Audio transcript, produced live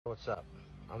What's up?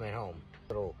 I'm at home.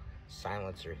 Little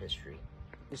silencer history.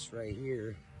 This right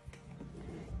here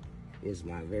is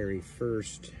my very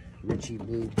first Ritchie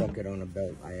Blue bucket on a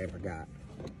belt I ever got.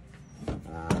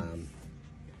 I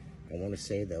want to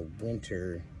say the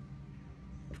winter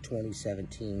of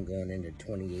 2017 going into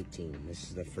 2018. This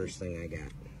is the first thing I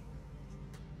got.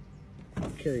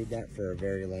 I've carried that for a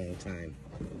very long time.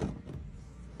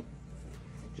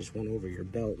 Just went over your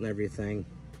belt and everything.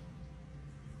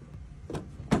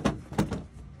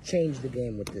 Changed the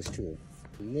game with this tool.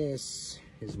 And this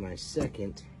is my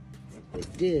second.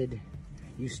 It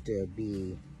used to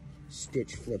be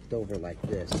stitch flipped over like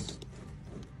this.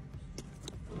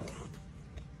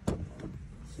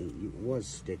 See, it was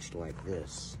stitched like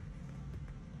this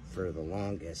for the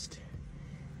longest.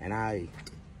 And I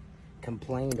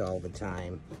complained all the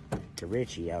time to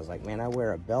Ritchie. I was like, man, I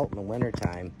wear a belt in the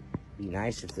wintertime. Be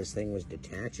nice if this thing was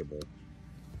detachable.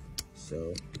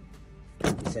 So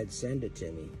he said, send it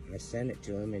to me. I sent it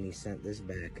to him and he sent this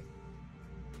back.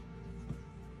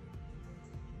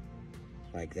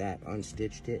 Like that,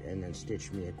 unstitched it and then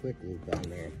stitched me a quick loop on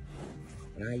there.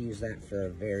 And I used that for a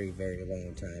very, very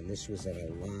long time. This was in a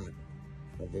lot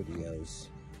of videos,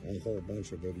 a whole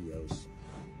bunch of videos.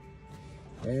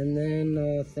 And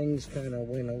then things kind of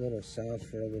went a little south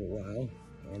for a little while.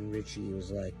 And Ritchie was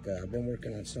like, I've been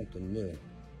working on something new.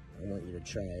 I want you to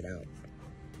try it out.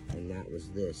 And that was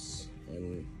this.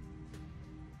 And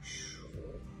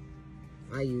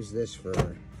I used this for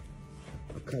a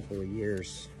couple of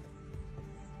years.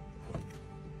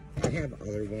 I have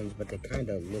other ones, but they kind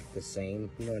of look the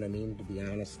same, you know what I mean, to be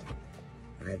honest.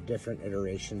 I have different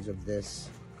iterations of this,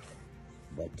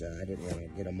 but I didn't want to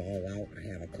get them all out. I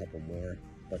have a couple more,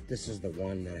 but this is the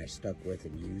one that I stuck with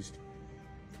and used.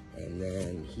 And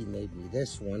then he made me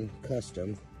this one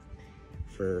custom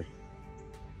for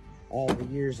all the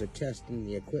years of testing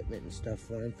the equipment and stuff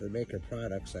for him for maker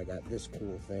products. I got this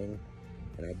cool thing,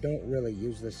 and I don't really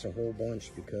use this a whole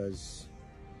bunch because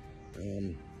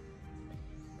I'm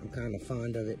kind of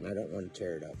fond of it and I don't want to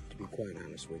tear it up, to be quite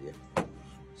honest with you.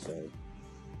 So,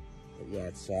 but yeah,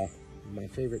 it's my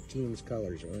favorite team's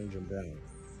colors, orange and brown.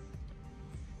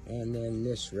 And then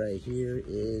this right here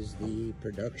is the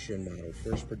production model,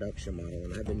 first production model,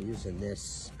 and I've been using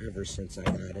this ever since I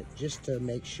got it, just to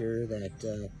make sure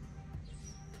that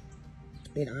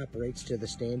it operates to the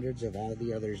standards of all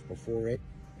the others before it.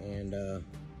 And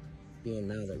being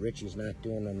now that Ritchie's not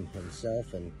doing them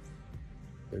himself and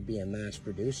they're being mass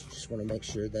produced, just want to make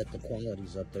sure that the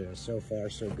quality's up there, and so far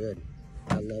so good.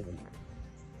 I love them.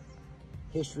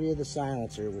 History of the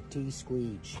silencer with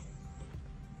T-Squeege. Here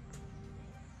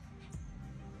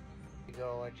we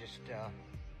go. Just a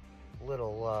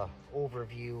little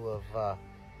overview of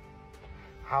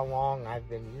how long I've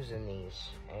been using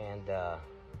these, and to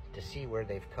see where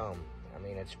they've come. I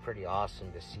mean, it's pretty awesome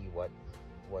to see what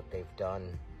they've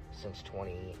done since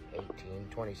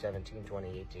 2017,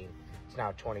 2018. It's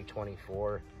now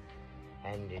 2024,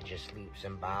 and it just leaps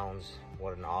and bounds.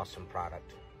 What an awesome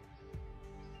product.